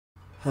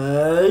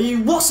Hey,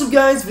 what's up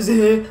guys, Vizeh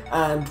here,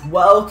 and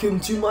welcome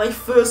to my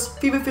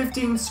first FIFA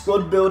 15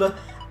 squad builder.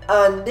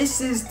 And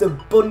this is the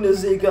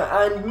Bundesliga,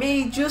 and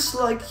me, just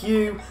like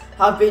you,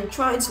 have been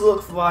trying to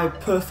look for my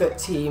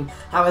perfect team.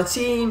 Have a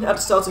team at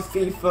the start of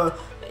FIFA,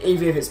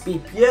 either if it's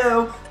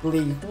BPL,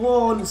 League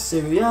 1,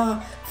 Serie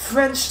A,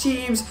 French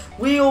teams.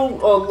 We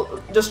all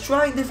are just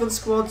trying different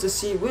squads to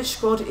see which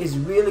squad is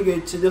really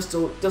good to just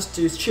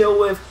to chill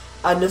with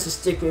and just to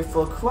stick with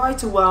for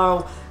quite a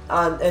while,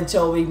 and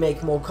until we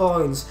make more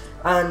coins.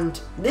 And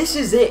this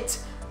is it.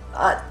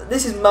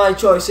 This is my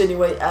choice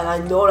anyway, and I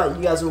know that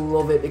you guys will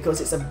love it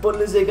because it's a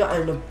Bundesliga,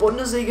 and the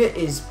Bundesliga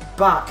is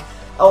back.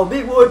 I'm a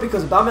bit worried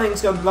because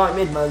Bamang's gone right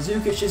mid,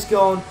 Mandzukic is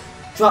gone,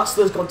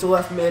 Draxler's gone to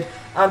left mid,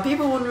 and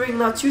people are wondering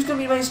that who's going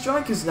to be main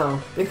strikers now,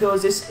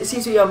 because it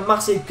seems to be a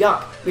massive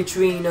gap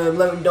between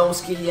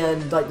Lewandowski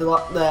and like the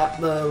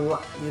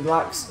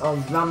likes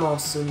of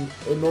Ramos and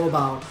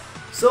Immobile.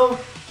 So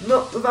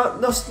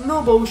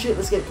no bullshit,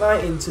 let's get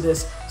right into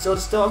this. So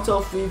to start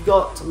off, we've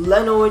got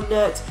Leno in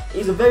net.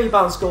 He's a very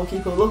balanced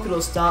goalkeeper. Look at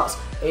those stats: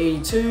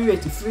 82,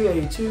 83,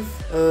 82.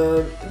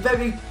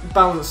 Very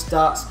balanced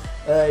stats.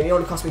 He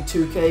only cost me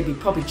 2k, be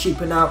probably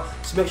cheaper now,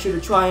 so make sure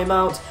to try him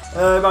out.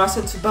 My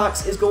centre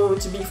backs is going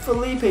to be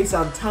Felipe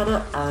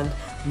Santana and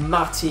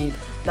Matip.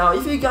 Now,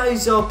 if you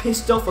guys are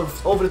pissed off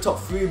of over the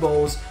top through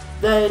balls,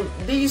 then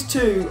these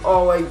two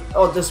are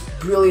just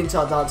brilliant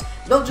at that.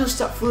 Not just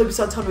that Felipe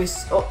Santana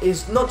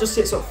is not just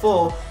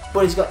 6'4",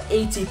 but he's got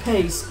 80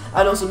 pace,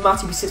 and also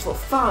Matip is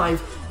 6'5",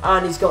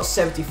 and he's got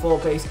 74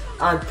 pace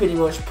and pretty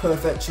much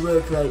perfect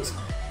work rates.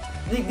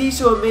 These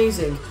two are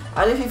amazing.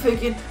 And if you're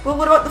thinking, well,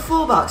 what about the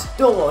fullbacks?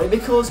 Don't worry,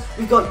 because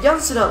we've got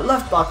Janssen at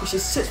left back, which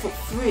is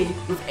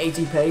 6'3" with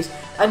 80 pace,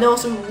 and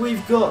also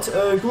we've got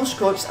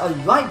Glushkovich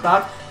at right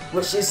back,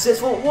 which is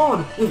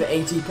 6'1" with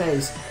 80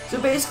 pace. So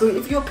basically,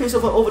 if you're pissed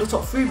off at over the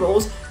top through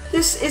balls,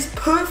 this is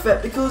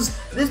perfect because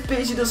this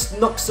basically just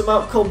knocks them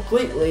out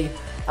completely.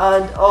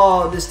 And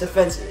this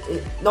defense,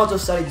 not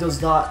just that it does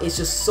that, it's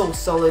just so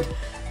solid.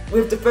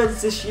 With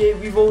defense this year,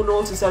 we've all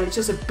noticed that it's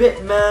just a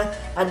bit meh,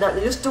 and that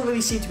they just don't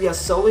really seem to be as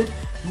solid.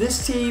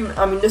 This team,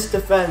 this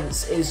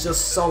defense is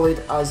just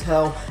solid as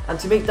hell, and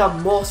to make that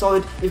more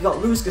solid, we've got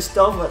Luis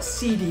Gustavo at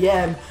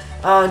CDM.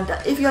 And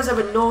if you guys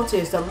haven't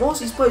noticed, that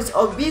most of these players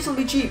are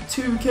reasonably cheap: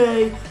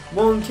 2k,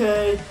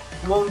 1k,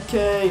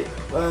 1k,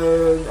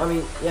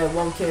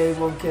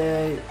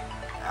 1k.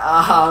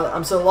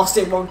 I'm so lost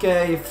in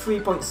 1k,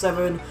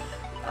 3.7.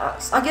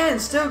 Again,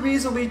 still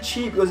reasonably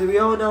cheap because we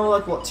are now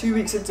like what, 2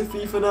 weeks into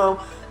FIFA now.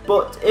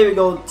 But here we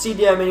go,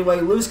 CDM anyway.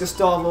 Luis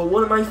Gustavo,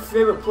 one of my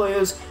favourite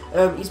players.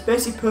 He's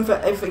basically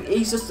perfect at everything.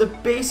 He's just the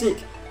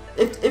basic.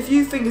 If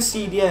you think of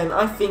CDM,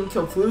 I think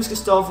of Luis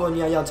Gustavo and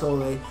Yaya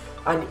Toure,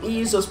 and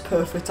he's just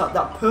perfect at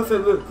that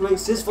perfect work rate,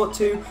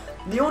 6'2".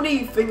 The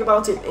only thing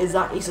about it is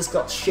that he's just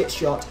got shit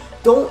shot.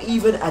 Don't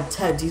even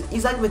attempt.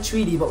 He's like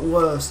Matuidi but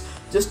worse.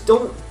 Just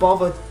don't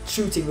bother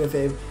shooting with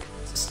him.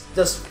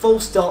 Just full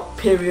stop,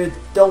 period.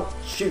 Don't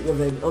shoot with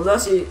him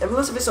unless if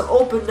it's an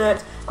open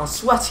net and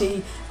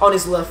sweaty on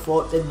his left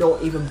foot, then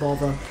don't even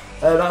bother.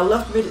 Our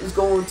left mid is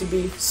going to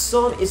be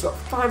Son. He's got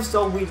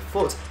 5-star weak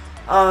foot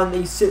and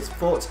he's 6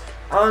 foot,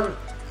 and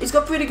he's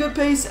got pretty good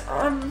pace.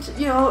 And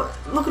you know,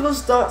 look at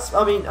those stats.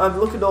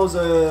 Look at those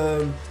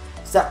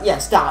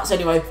stats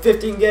anyway.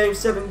 15 games,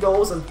 7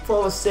 goals and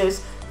 4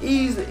 assists.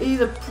 He's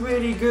a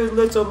pretty good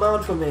little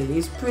man for me.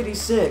 He's pretty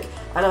sick.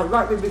 And at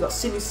right mid we got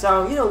Sidney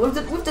Sow, you know, with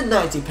the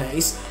 90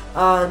 pace.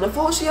 And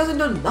unfortunately he hasn't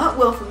done that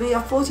well for me.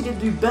 I thought he did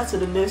do better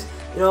than this.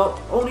 You know,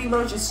 only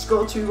managed to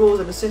score 2 goals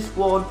and assist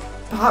 1.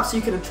 Perhaps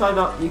you can try him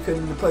out. You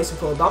can replace him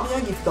for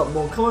Aubameyang if you've got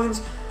more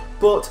coins.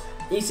 But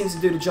he seems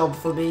to do the job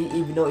for me,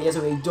 even though he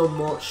hasn't really done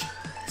much.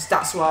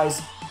 Stats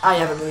wise, I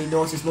haven't really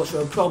noticed much of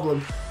a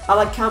problem. At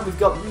like camp, we've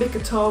got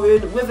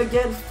Mkhitaryan with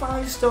again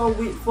 5-star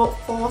weak foot,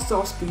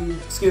 4-star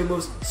skill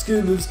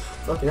moves,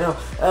 fucking hell.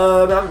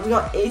 We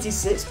got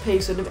 86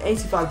 pace on him,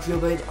 85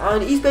 dribbling,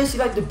 and he's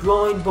basically like De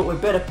Bruyne but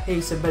with better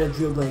pace and better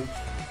dribbling.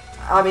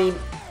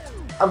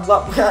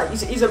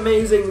 He's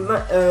amazing.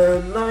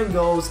 9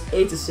 goals,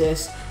 8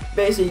 assists,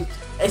 basically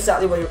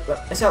exactly what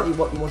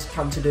you want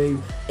Cam to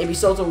do. It'd be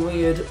sort of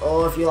weird,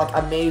 or if you're like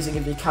amazing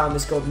if you Cam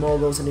has scored more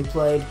goals than he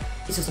played.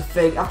 It's just a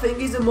thing. I think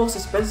he's the most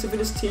expensive in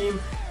his team.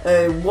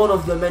 One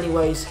of them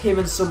anyways, him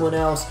and someone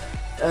else.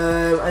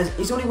 And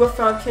he's only worth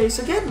 5k,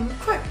 so again,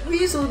 quite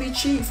reasonably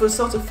cheap for a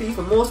sort of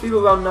FIFA. Most people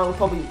around now will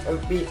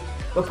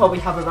probably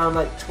have around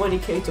like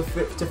 20k to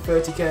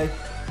 30k.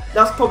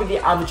 That's probably the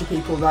average of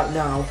people right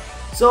now.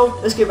 So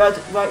let's get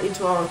right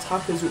into our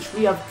attackers, which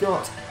we have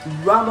got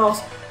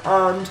Ramos,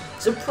 and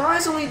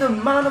surprisingly the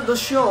man of the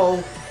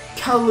show,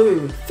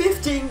 Kalou.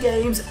 15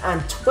 games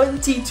and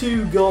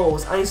 22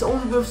 goals, and he's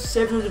only worth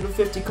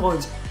 750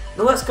 coins.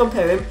 Now let's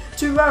compare him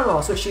to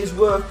Ramos, which is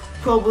worth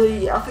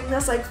probably, I think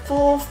that's like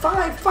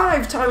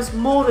 5 times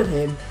more than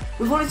him,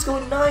 with only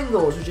scoring 9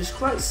 goals, which is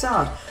quite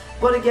sad.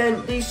 But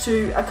again, these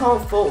two, I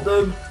can't fault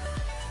them.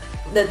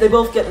 They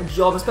both get the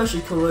job,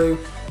 especially Kalou.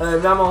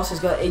 Ramos has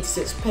got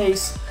 86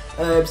 pace,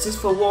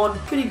 6'1",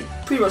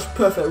 pretty much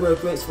perfect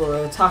work rates for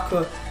an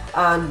attacker.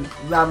 and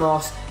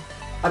Ramos.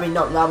 I mean,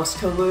 not Ramos,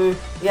 Kalu.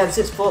 Yeah,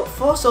 6'4",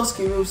 4-star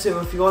skill moves. So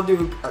if you want to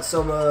do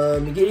some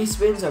McGiddy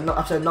spins, I'm not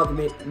actually not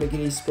the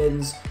McGiddy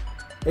spins.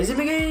 Is it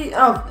McGiddy?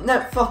 Oh, no,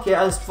 fuck it,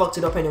 I just fucked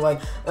it up anyway.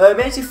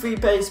 83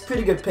 pace,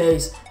 pretty good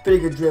pace, pretty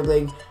good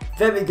dribbling,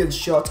 very good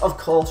shot, of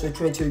course, with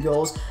 22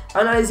 goals.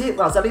 And that is it,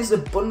 lads. That is the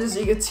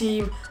Bundesliga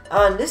team.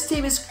 And this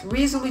team is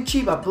reasonably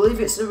cheap. I believe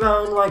it's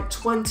around like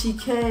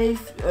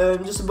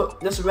 20k,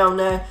 just around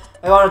there,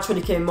 around a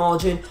 20k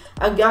margin.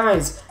 And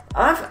guys,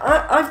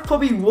 I've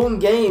probably won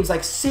games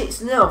like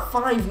 6-0,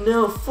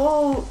 5-0,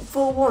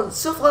 4-1,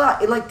 stuff like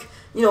that in like,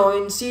 you know,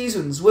 in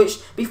seasons, which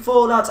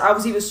before that I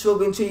was even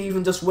struggling to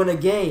even just win a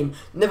game,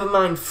 never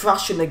mind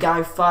thrashing a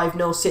guy 5-0,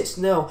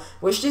 6-0,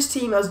 which this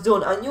team has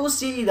done. And you'll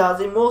see that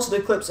in most of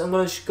the clips I'm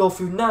going to go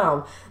through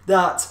now,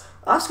 that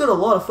I've scored a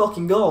lot of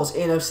fucking goals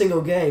in a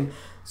single game.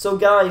 So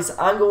guys,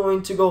 I'm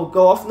going to go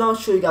off now,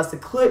 show you guys the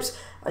clips.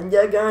 And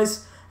yeah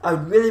guys, I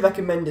would really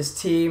recommend this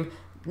team.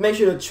 Make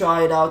sure to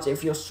try it out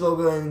if you're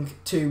struggling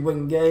to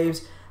win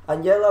games.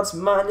 And yeah lads,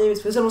 my name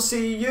is Vizeh, and I'll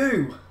see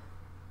you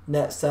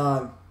next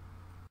time.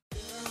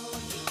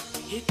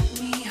 Hit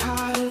me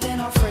harder than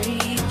a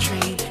freight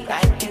train,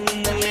 right in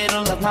the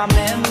middle of my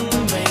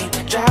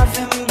memory.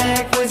 Driving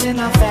backwards in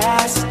a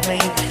fast lane,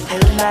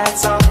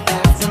 headlights off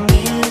after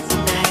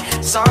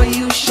midnight. Saw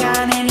you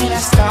shining